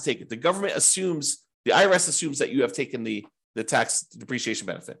choose not to take it. The IRS assumes that you have taken the tax depreciation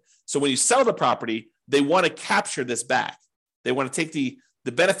benefit. So when you sell the property, they want to capture this back. They want to take the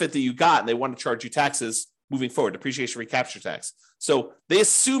benefit that you got and they want to charge you taxes moving forward, depreciation recapture tax. So they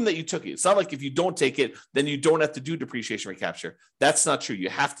assume that you took it. It's not like if you don't take it, then you don't have to do depreciation recapture. That's not true. You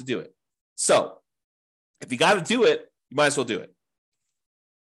have to do it. So if you got to do it, you might as well do it.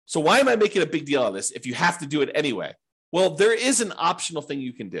 So why am I making a big deal of this if you have to do it anyway? Well, there is an optional thing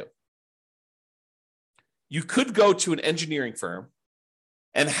you can do. You could go to an engineering firm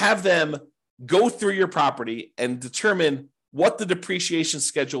and have them go through your property and determine what the depreciation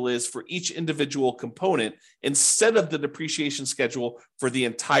schedule is for each individual component instead of the depreciation schedule for the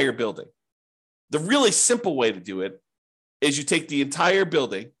entire building. The really simple way to do it is you take the entire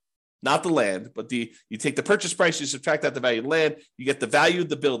building, not the land, but you take the purchase price, you subtract out the value of the land, you get the value of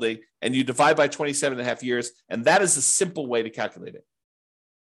the building, and you divide by 27 and a half years, and that is a simple way to calculate it.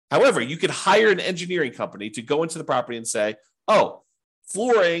 However, you could hire an engineering company to go into the property and say, oh,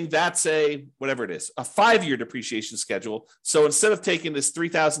 flooring, that's a 5-year depreciation schedule. So instead of taking this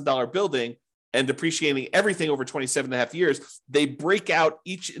 $3,000 building and depreciating everything over 27 and a half years, they break out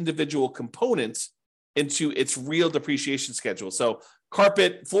each individual component into its real depreciation schedule. So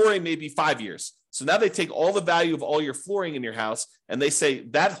flooring may be 5 years. So now they take all the value of all your flooring in your house and they say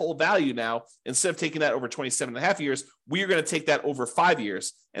that whole value now, instead of taking that over 27 and a half years, we are going to take that over 5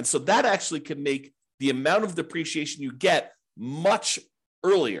 years. And so that actually can make the amount of depreciation you get much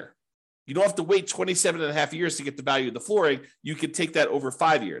earlier. You don't have to wait 27 and a half years to get the value of the flooring. You can take that over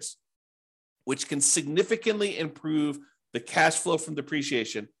 5 years, which can significantly improve the cash flow from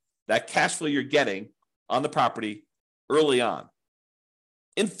depreciation, that cash flow you're getting on the property early on.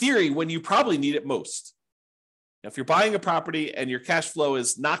 In theory, when you probably need it most. Now, if you're buying a property and your cash flow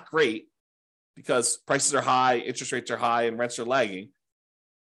is not great because prices are high, interest rates are high, and rents are lagging,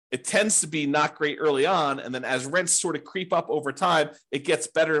 it tends to be not great early on. And then as rents sort of creep up over time, it gets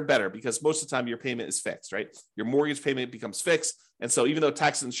better and better because most of the time your payment is fixed, right? Your mortgage payment becomes fixed. And so even though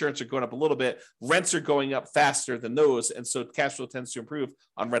tax and insurance are going up a little bit, rents are going up faster than those. And so cash flow tends to improve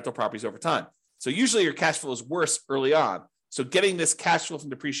on rental properties over time. So usually your cash flow is worse early on. So getting this cash flow from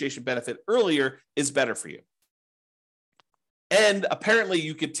depreciation benefit earlier is better for you. And apparently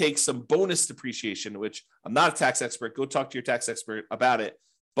you could take some bonus depreciation, which I'm not a tax expert. Go talk to your tax expert about it.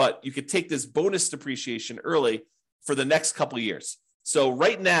 But you could take this bonus depreciation early for the next couple of years. So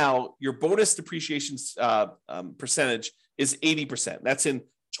right now, your bonus depreciation percentage is 80%. That's in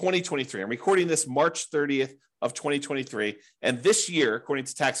 2023. I'm recording this March 30th of 2023. And this year, according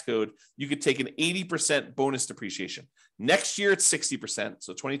to tax code, you could take an 80% bonus depreciation. Next year, it's 60%.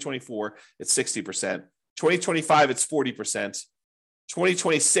 So 2024, it's 60%. 2025, it's 40%.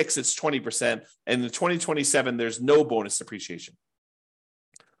 2026, it's 20%. And in 2027, there's no bonus depreciation.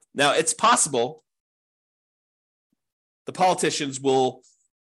 Now, it's possible the politicians will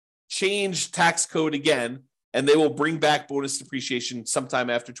change tax code again, and they will bring back bonus depreciation sometime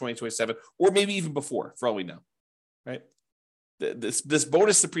after 2027, or maybe even before, for all we know, right? This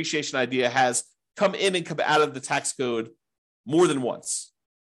bonus depreciation idea has come in and come out of the tax code more than once.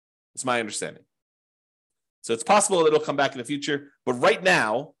 It's my understanding. So it's possible that it'll come back in the future, but right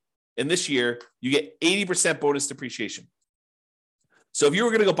now, in this year, you get 80% bonus depreciation. So if you were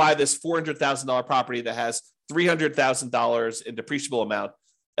going to go buy this $400,000 property that has $300,000 in depreciable amount,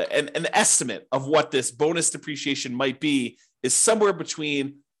 an estimate of what this bonus depreciation might be is somewhere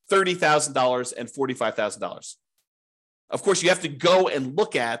between $30,000 and $45,000. Of course, you have to go and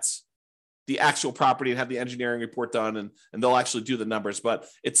look at the actual property and have the engineering report done, and they'll actually do the numbers. But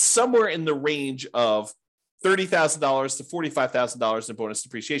it's somewhere in the range of $30,000 to $45,000 in bonus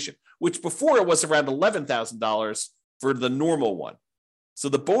depreciation, which before it was around $11,000 for the normal one. So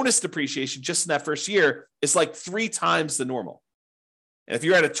the bonus depreciation just in that first year is like 3 times the normal. And if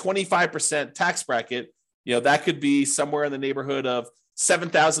you're at a 25% tax bracket, that could be somewhere in the neighborhood of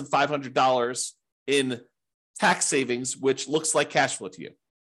 $7,500 in tax savings, which looks like cash flow to you.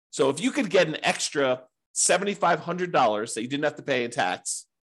 So if you could get an extra $7,500 that you didn't have to pay in tax,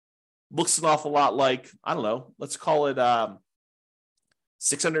 looks an awful lot like, I don't know, let's call it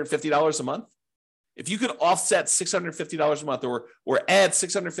 $650 a month. If you could offset $650 a month or add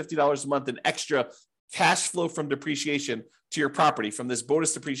 $650 a month in extra cash flow from depreciation to your property from this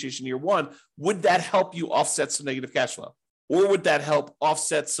bonus depreciation year one, would that help you offset some negative cash flow? Or would that help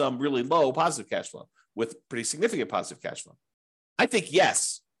offset some really low positive cash flow with pretty significant positive cash flow? I think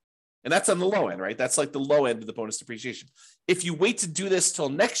yes. And that's on the low end, right? That's like the low end of the bonus depreciation. If you wait to do this till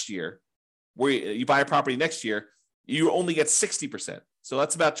next year, where you buy a property next year, you only get 60%. So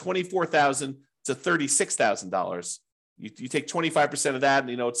that's about $24,000 to $36,000. You take 25% of that,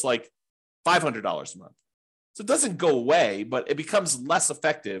 and it's like $500 a month. So it doesn't go away, but it becomes less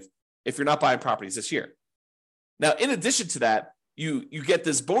effective if you're not buying properties this year. Now, in addition to that, you get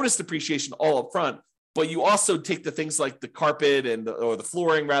this bonus depreciation all up front, but you also take the things like the carpet or the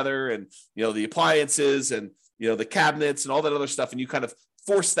flooring rather, and the appliances and the cabinets and all that other stuff, and you kind of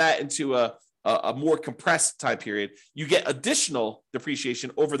force that into a more compressed time period. You get additional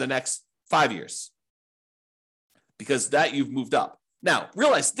depreciation over the next 5 years because that you've moved up. Now,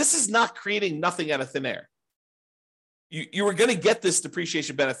 realize this is not creating nothing out of thin air. You were going to get this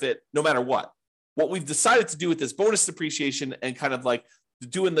depreciation benefit no matter what. What we've decided to do with this bonus depreciation and kind of like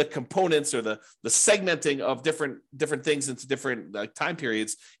doing the components or the segmenting of different things into different time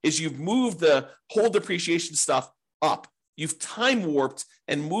periods is you've moved the whole depreciation stuff up. You've time warped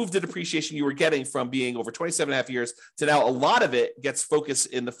and moved the depreciation you were getting from being over 27 and a half years to now a lot of it gets focused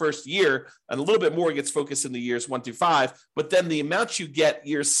in the first year and a little bit more gets focused in the years 1 through 5. But then the amount you get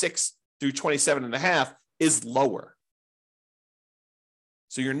years 6 through 27 and a half is lower.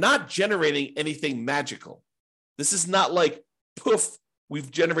 So you're not generating anything magical. This is not like, poof, we've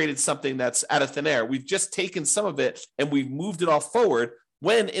generated something that's out of thin air. We've just taken some of it and we've moved it all forward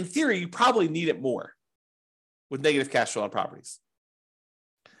when, in theory, you probably need it more with negative cash flow on properties.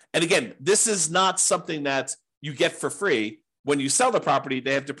 And again, this is not something that you get for free. When you sell the property,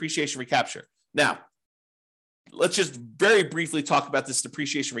 they have depreciation recapture. Now, let's just very briefly talk about this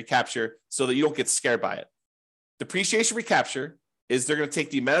depreciation recapture so that you don't get scared by it. Depreciation recapture is they're going to take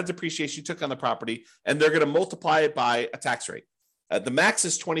the amount of depreciation you took on the property and they're going to multiply it by a tax rate. The max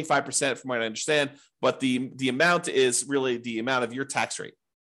is 25% from what I understand, but the amount is really the amount of your tax rate.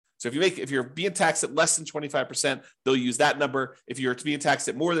 So if you're being taxed at less than 25%, they'll use that number. If you're being taxed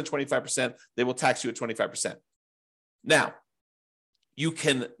at more than 25%, they will tax you at 25%. Now, you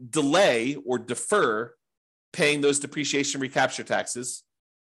can delay or defer paying those depreciation recapture taxes,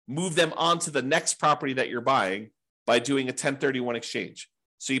 move them onto the next property that you're buying by doing a 1031 exchange.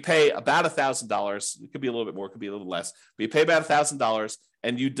 So you pay about $1,000. It could be a little bit more, it could be a little less, but you pay about $1,000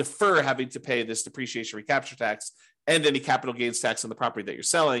 and you defer having to pay this depreciation recapture tax and any capital gains tax on the property that you're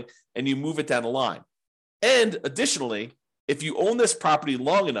selling, and you move it down the line. And additionally, if you own this property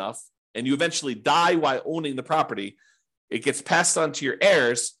long enough and you eventually die while owning the property, it gets passed on to your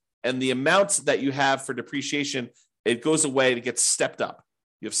heirs, and the amounts that you have for depreciation, it goes away and it gets stepped up.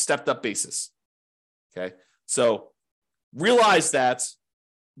 You have stepped up basis. Okay. So realize that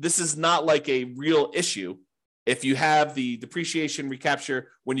this is not like a real issue. If you have the depreciation recapture,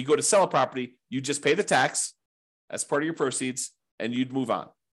 when you go to sell a property, you just pay the tax as part of your proceeds and you'd move on.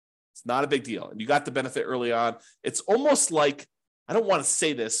 It's not a big deal. And you got the benefit early on. It's almost like, I don't want to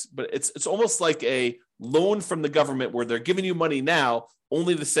say this, but it's almost like a loan from the government where they're giving you money now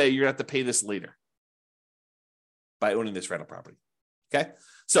only to say you're going to have to pay this later by owning this rental property. Okay.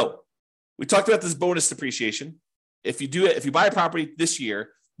 So we talked about this bonus depreciation. If you buy a property this year,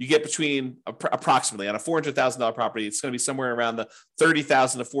 you get between approximately on a $400,000 property, it's going to be somewhere around the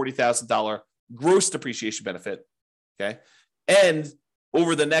 $30,000 to $40,000 gross depreciation benefit. Okay. And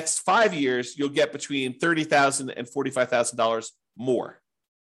over the next 5 years, you'll get between $30,000 and $45,000 more.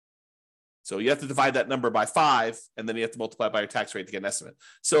 So you have to divide that number by 5, and then you have to multiply by your tax rate to get an estimate.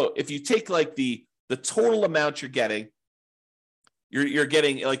 So if you take like the total amount you're getting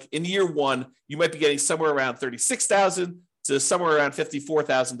like in year one, you might be getting somewhere around $36,000 to somewhere around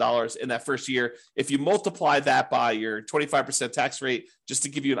 $54,000 in that first year. If you multiply that by your 25% tax rate, just to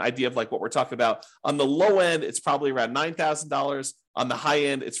give you an idea of like what we're talking about, on the low end, it's probably around $9,000. On the high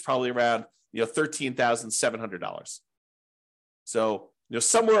end, it's probably around $13,700. So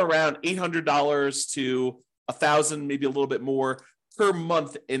somewhere around $800 to $1,000, maybe a little bit more per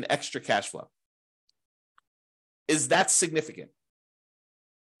month in extra cash flow. Is that significant?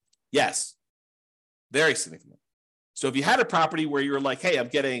 Yes, very significant. So if you had a property where you're like, hey, I'm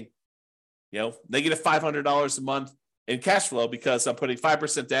getting, negative $500 a month in cash flow because I'm putting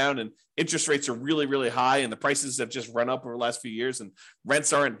 5% down and interest rates are really, really high and the prices have just run up over the last few years and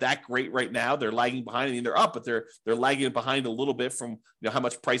rents aren't that great right now. They're lagging behind. I mean, they're up, but they're lagging behind a little bit from how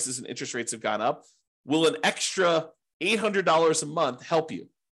much prices and interest rates have gone up. Will an extra $800 a month help you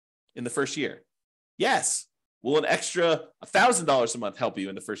in the first year? Yes. Will an extra $1,000 a month help you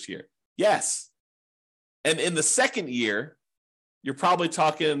in the first year? Yes. And in the second year, you're probably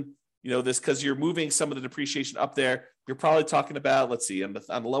talking, this because you're moving some of the depreciation up there. You're probably talking about, let's see, on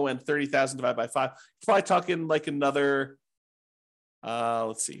the low end, 30,000 divided by 5. You're probably talking like another,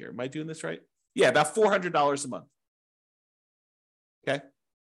 let's see here. Am I doing this right? Yeah, about $400 a month. Okay.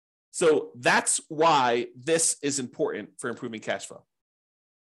 So that's why this is important for improving cash flow.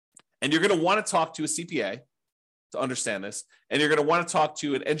 And you're going to want to talk to a CPA to understand this. And you're going to want to talk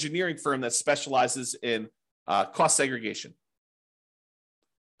to an engineering firm that specializes in cost segregation.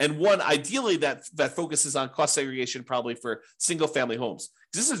 And one ideally that focuses on cost segregation probably for single family homes.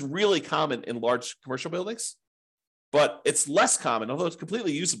 This is really common in large commercial buildings, but it's less common, although it's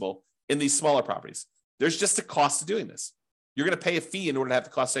completely usable in these smaller properties. There's just a cost to doing this. You're going to pay a fee in order to have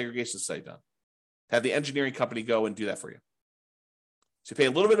the cost segregation study done. Have the engineering company go and do that for you. So you pay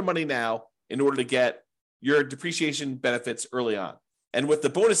a little bit of money now in order to get your depreciation benefits early on. And with the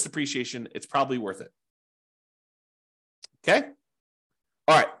bonus depreciation, it's probably worth it. Okay?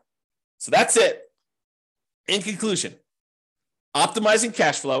 All right. So that's it. In conclusion, optimizing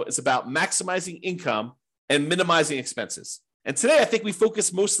cash flow is about maximizing income and minimizing expenses. And today, I think we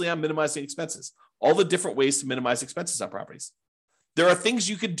focus mostly on minimizing expenses, all the different ways to minimize expenses on properties. There are things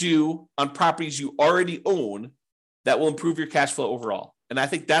you could do on properties you already own that will improve your cash flow overall. And I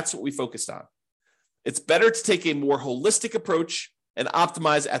think that's what we focused on. It's better to take a more holistic approach and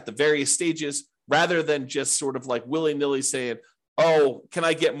optimize at the various stages rather than just sort of like willy-nilly saying, oh, can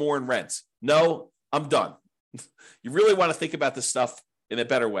I get more in rent? No, I'm done. You really want to think about this stuff in a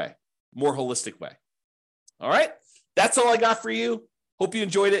better way, more holistic way. All right. That's all I got for you. Hope you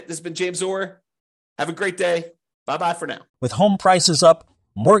enjoyed it. This has been James Orr. Have a great day. Bye-bye for now. With home prices up,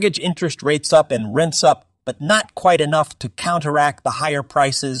 mortgage interest rates up, and rents up, but not quite enough to counteract the higher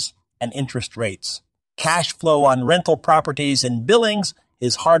prices and interest rates. Cash flow on rental properties and Billings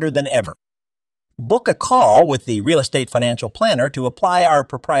is harder than ever. Book a call with the Real Estate Financial Planner to apply our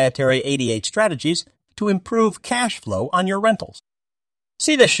proprietary 88 strategies to improve cash flow on your rentals.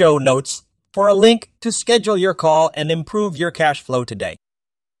 See the show notes for a link to schedule your call and improve your cash flow today.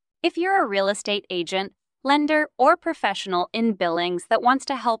 If you're a real estate agent, lender, or professional in Billings that wants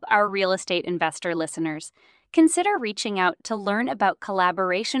to help our real estate investor listeners, consider reaching out to learn about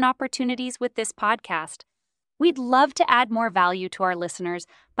collaboration opportunities with this podcast. We'd love to add more value to our listeners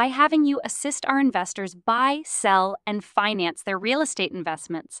by having you assist our investors buy, sell, and finance their real estate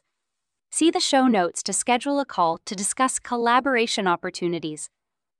investments. See the show notes to schedule a call to discuss collaboration opportunities.